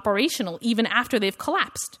to be operational even after they've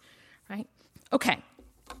collapsed, right? Okay.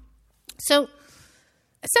 So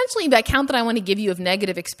essentially the account that I want to give you of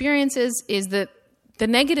negative experiences is that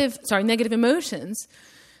negative emotions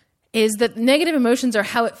is that negative emotions are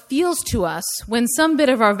how it feels to us when some bit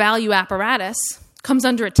of our value apparatus comes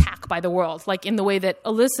under attack by the world, like in the way that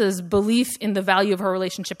Alyssa's belief in the value of her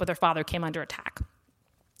relationship with her father came under attack.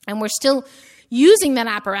 And we're still using that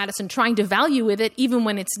apparatus and trying to value with it even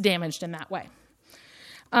when it's damaged in that way.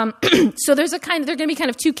 So there are going to be kind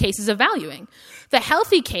of two cases of valuing. The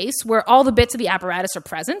healthy case, where all the bits of the apparatus are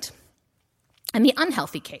present, and the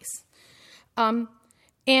unhealthy case. And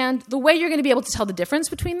the way you're going to be able to tell the difference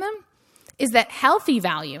between them is that healthy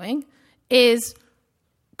valuing is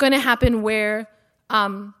going to happen where,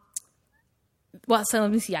 so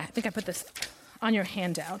let me see. I think I put this on your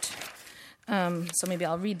handout. So maybe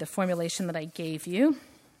I'll read the formulation that I gave you.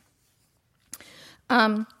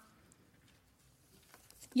 So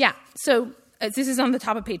this is on the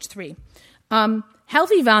top of page 3.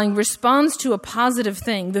 Healthy valuing responds to a positive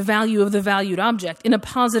thing, the value of the valued object, in a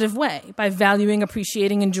positive way by valuing,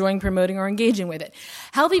 appreciating, enjoying, promoting, or engaging with it.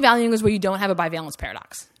 Healthy valuing is where you don't have a bivalence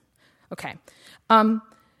paradox. Okay.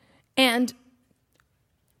 And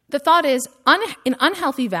the thought is, in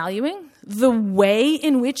unhealthy valuing, the way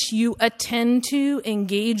in which you attend to,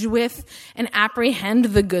 engage with, and apprehend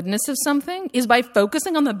the goodness of something is by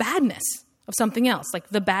focusing on the badness of something else, like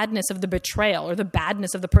the badness of the betrayal, or the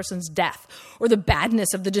badness of the person's death, or the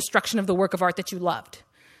badness of the destruction of the work of art that you loved.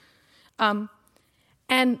 And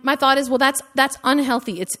my thought is, well, that's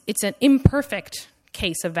unhealthy. It's an imperfect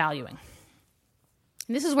case of valuing.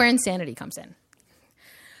 And this is where insanity comes in.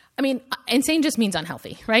 I mean, insane just means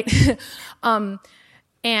unhealthy, right?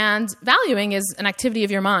 And valuing is an activity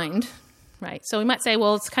of your mind, right? So we might say,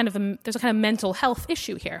 well, there's a kind of mental health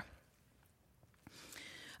issue here.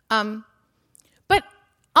 But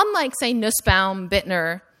unlike, say, Nussbaum,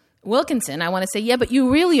 Bittner, Wilkinson, I want to say, yeah, but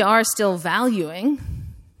you really are still valuing.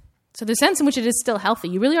 So the sense in which it is still healthy,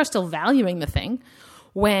 you really are still valuing the thing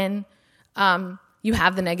when you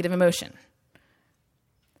have the negative emotion.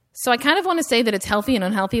 So I kind of want to say that it's healthy and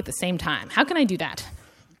unhealthy at the same time. How can I do that?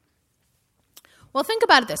 Well, think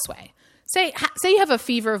about it this way. Say you have a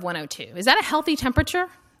fever of 102. Is that a healthy temperature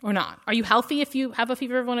or not? Are you healthy if you have a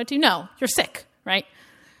fever of 102? No, you're sick, right?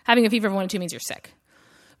 Having a fever of 102 means you're sick.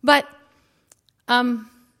 But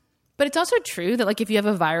it's also true that, like, if you have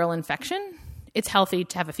a viral infection, it's healthy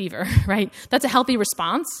to have a fever, right? That's a healthy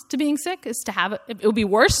response to being sick, is to have it. It would be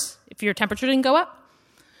worse if your temperature didn't go up.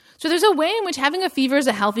 So there's a way in which having a fever is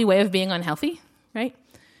a healthy way of being unhealthy, right?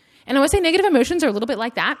 And I would say negative emotions are a little bit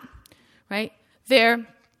like that, right? They're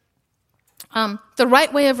the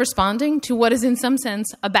right way of responding to what is in some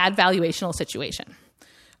sense a bad valuational situation.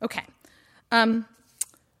 Okay.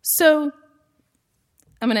 So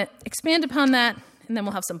I'm going to expand upon that, and then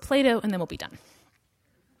we'll have some Plato, and then we'll be done.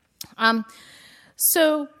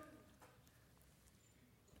 So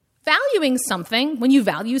valuing something, when you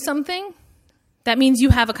value something, that means you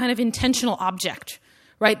have a kind of intentional object,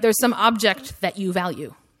 right? There's some object that you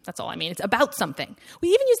value. That's all I mean. It's about something. We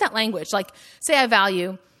even use that language. Like, say I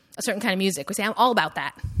value a certain kind of music. We say, I'm all about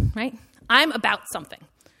that, right? I'm about something.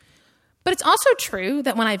 But it's also true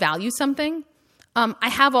that when I value something, I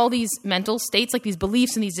have all these mental states, like these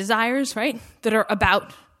beliefs and these desires, right, that are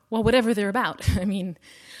about, well, whatever they're about. I mean,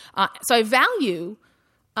 so I value,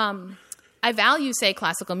 say,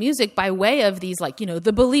 classical music by way of these, like,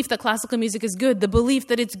 the belief that classical music is good, the belief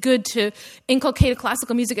that it's good to inculcate a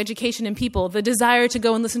classical music education in people, the desire to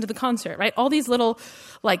go and listen to the concert, right? All these little,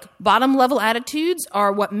 like, bottom-level attitudes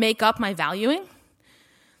are what make up my valuing.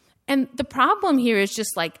 And the problem here is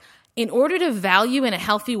just, like, in order to value in a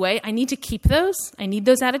healthy way, I need to keep those. I need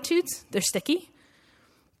those attitudes. They're sticky.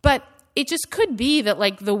 But it just could be that,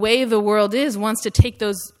 like, the way the world is wants to take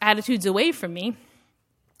those attitudes away from me,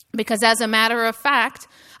 because as a matter of fact,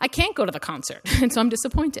 I can't go to the concert, and so I'm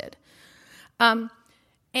disappointed.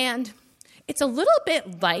 And it's a little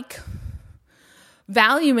bit like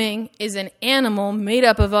valuing is an animal made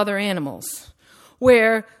up of other animals,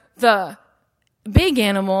 where the big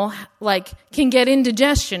animal, like, can get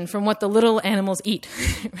indigestion from what the little animals eat,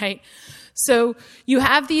 right? So you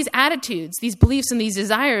have these attitudes, these beliefs, and these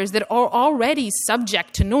desires that are already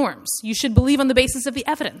subject to norms. You should believe on the basis of the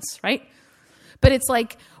evidence, right? But it's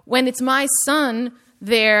like when it's my son,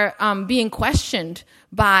 they're being questioned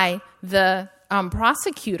by the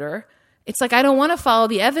prosecutor. It's like, I don't want to follow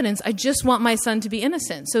the evidence. I just want my son to be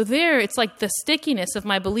innocent. So there, it's like the stickiness of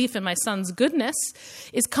my belief in my son's goodness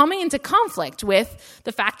is coming into conflict with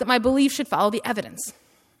the fact that my belief should follow the evidence.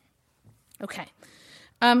 Okay.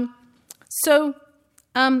 So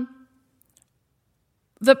the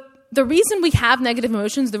reason we have negative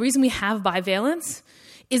emotions, the reason we have bivalence,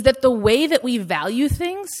 is that the way that we value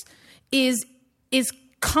things is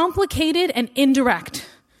complicated and indirect.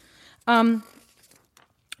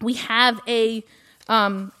 We have an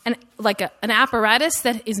apparatus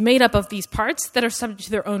that is made up of these parts that are subject to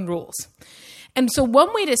their own rules. And so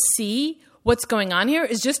one way to see what's going on here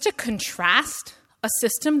is just to contrast a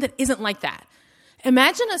system that isn't like that.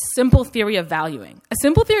 Imagine a simple theory of valuing. A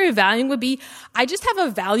simple theory of valuing would be, I just have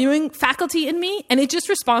a valuing faculty in me, and it just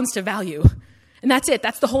responds to value. And that's it.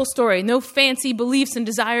 That's the whole story. No fancy beliefs and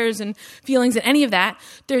desires and feelings and any of that.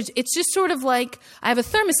 It's just sort of like I have a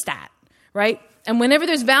thermostat, right? And whenever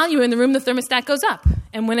there's value in the room, the thermostat goes up.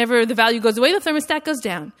 And whenever the value goes away, the thermostat goes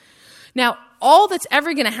down. Now, all that's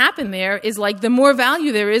ever going to happen there is like the more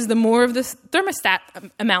value there is, the more of the thermostat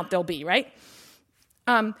amount there'll be, right?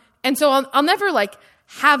 And so I'll never like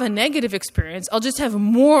have a negative experience. I'll just have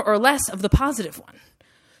more or less of the positive one.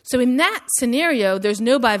 So in that scenario, there's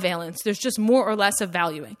no bivalence. There's just more or less of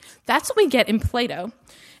valuing. That's what we get in Plato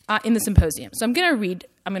in the Symposium. So I'm going to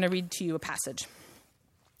read to you a passage.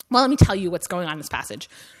 Well, let me tell you what's going on in this passage.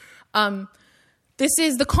 This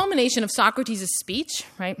is the culmination of Socrates' speech,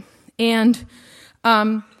 right? And,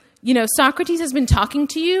 Socrates has been talking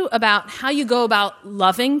to you about how you go about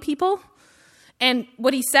loving people. And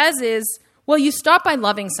what he says is, well, you start by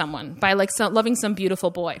loving someone, by loving some beautiful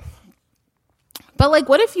boy. But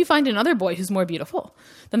what if you find another boy who's more beautiful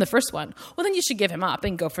than the first one? Well, then you should give him up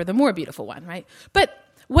and go for the more beautiful one, right? But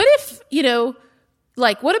what if,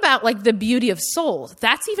 what about the beauty of souls?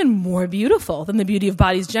 That's even more beautiful than the beauty of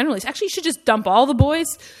bodies generally. So actually, you should just dump all the boys,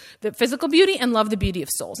 the physical beauty, and love the beauty of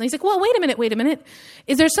souls. And he's like, well, wait a minute.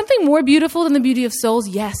 Is there something more beautiful than the beauty of souls?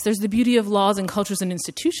 Yes, there's the beauty of laws and cultures and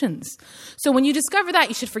institutions. So when you discover that,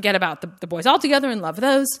 you should forget about the boys altogether and love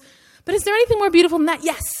those. But is there anything more beautiful than that?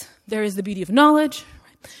 Yes, there is the beauty of knowledge.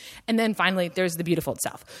 And then finally, there's the beautiful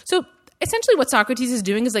itself. So essentially what Socrates is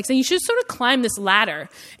doing is saying you should sort of climb this ladder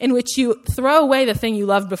in which you throw away the thing you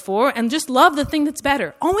loved before and just love the thing that's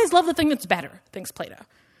better. Always love the thing that's better, thinks Plato.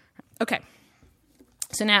 Okay.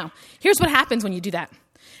 So now, here's what happens when you do that.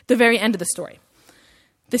 The very end of the story.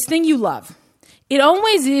 This thing you love. It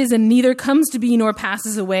always is and neither comes to be nor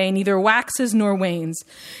passes away, neither waxes nor wanes.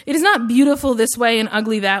 It is not beautiful this way and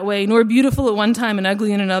ugly that way, nor beautiful at one time and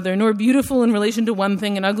ugly in another, nor beautiful in relation to one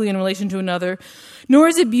thing and ugly in relation to another, nor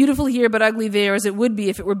is it beautiful here but ugly there, as it would be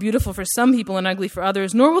if it were beautiful for some people and ugly for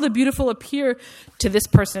others, nor will the beautiful appear to this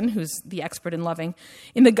person, who's the expert in loving,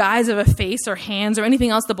 in the guise of a face or hands or anything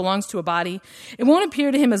else that belongs to a body. It won't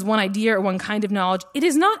appear to him as one idea or one kind of knowledge. It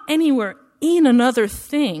is not anywhere in another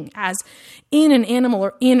thing, as in an animal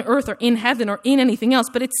or in earth or in heaven or in anything else,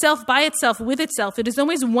 but itself by itself with itself. It is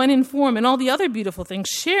always one in form, and all the other beautiful things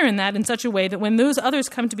share in that in such a way that when those others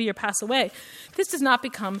come to be or pass away, this does not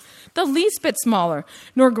become the least bit smaller,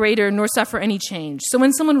 nor greater, nor suffer any change. So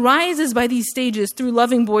when someone rises by these stages through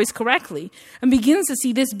loving boys correctly and begins to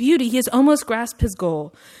see this beauty, he has almost grasped his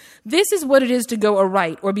goal. This is what it is to go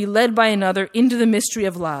aright or be led by another into the mystery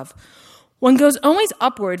of love. One goes always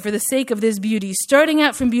upward for the sake of this beauty, starting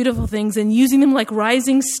out from beautiful things and using them like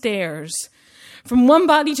rising stairs, from one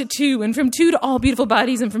body to two, and from two to all beautiful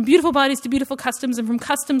bodies, and from beautiful bodies to beautiful customs, and from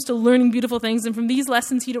customs to learning beautiful things, and from these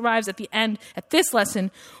lessons he arrives at the end, at this lesson,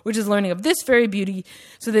 which is learning of this very beauty,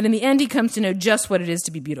 so that in the end he comes to know just what it is to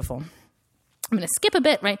be beautiful. I'm going to skip a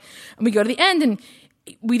bit, right? And we go to the end, and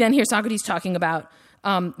we then hear Socrates talking about,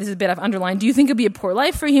 this is a bit I've underlined. Do you think it would be a poor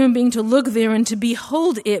life for a human being to look there and to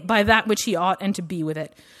behold it by that which he ought and to be with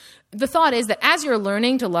it? The thought is that as you're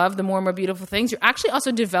learning to love the more and more beautiful things, you're actually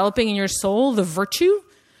also developing in your soul the virtue,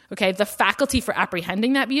 okay, the faculty for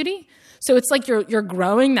apprehending that beauty. So it's like you're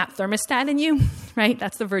growing that thermostat in you, right?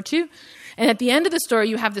 That's the virtue. And at the end of the story,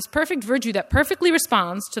 you have this perfect virtue that perfectly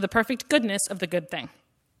responds to the perfect goodness of the good thing.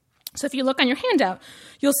 So if you look on your handout,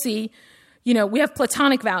 you'll see we have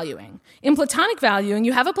Platonic valuing. In Platonic valuing,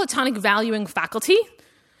 you have a Platonic valuing faculty,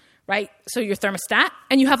 right? So your thermostat,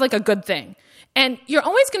 and you have a good thing. And you're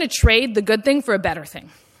always going to trade the good thing for a better thing.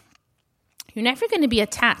 You're never going to be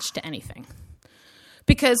attached to anything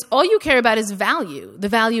because all you care about is value, the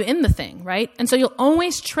value in the thing, right? And so you'll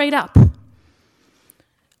always trade up.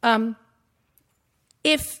 But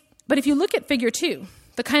if you look at figure 2,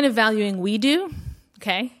 the kind of valuing we do,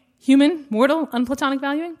 okay, human, mortal, unplatonic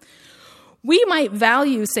valuing, we might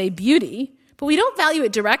value, say, beauty, but we don't value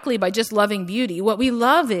it directly by just loving beauty. What we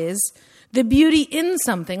love is the beauty in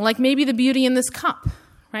something, like maybe the beauty in this cup,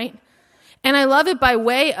 right? And I love it by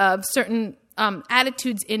way of certain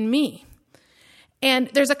attitudes in me. And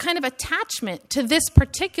there's a kind of attachment to this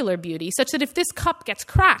particular beauty, such that if this cup gets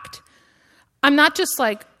cracked, I'm not just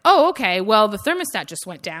like, oh, okay, well, the thermostat just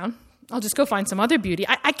went down. I'll just go find some other beauty.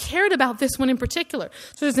 I cared about this one in particular.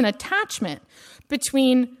 So there's an attachment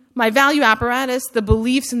between my value apparatus, the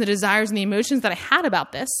beliefs and the desires and the emotions that I had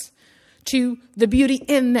about this, to the beauty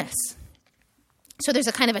in this. So there's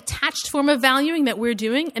a kind of attached form of valuing that we're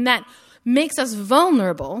doing, and that makes us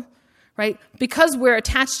vulnerable, right? Because we're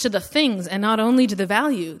attached to the things and not only to the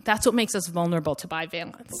value, that's what makes us vulnerable to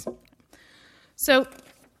bivalence. So,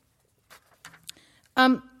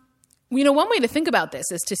 one way to think about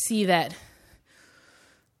this is to see that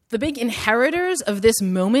the big inheritors of this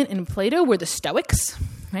moment in Plato were the Stoics,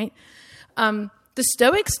 right? The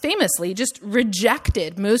Stoics famously just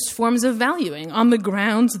rejected most forms of valuing on the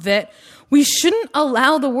grounds that we shouldn't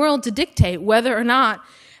allow the world to dictate whether or not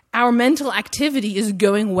our mental activity is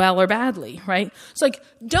going well or badly, right? So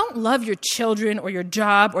don't love your children or your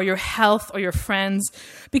job or your health or your friends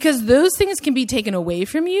because those things can be taken away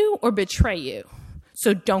from you or betray you.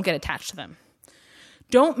 So don't get attached to them.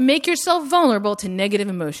 Don't make yourself vulnerable to negative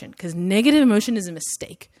emotion because negative emotion is a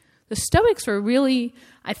mistake. The Stoics were really,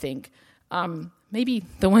 I think, maybe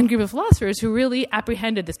the one group of philosophers who really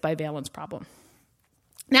apprehended this bivalence problem.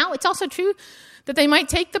 Now, it's also true that they might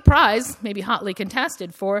take the prize, maybe hotly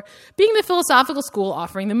contested, for being the philosophical school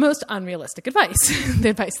offering the most unrealistic advice, the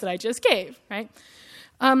advice that I just gave, right?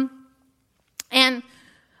 So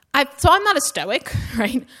I'm not a Stoic,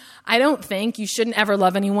 right? I don't think you shouldn't ever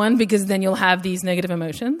love anyone because then you'll have these negative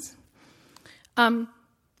emotions.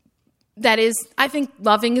 That is, I think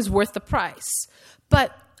loving is worth the price.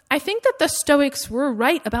 But I think that the Stoics were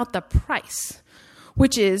right about the price,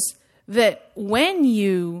 which is that when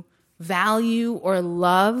you value or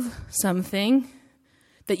love something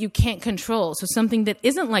that you can't control, so something that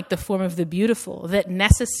isn't like the form of the beautiful, that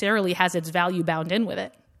necessarily has its value bound in with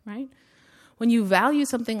it, right? When you value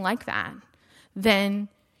something like that, then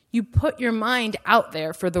you put your mind out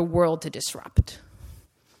there for the world to disrupt.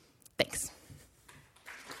 Thanks.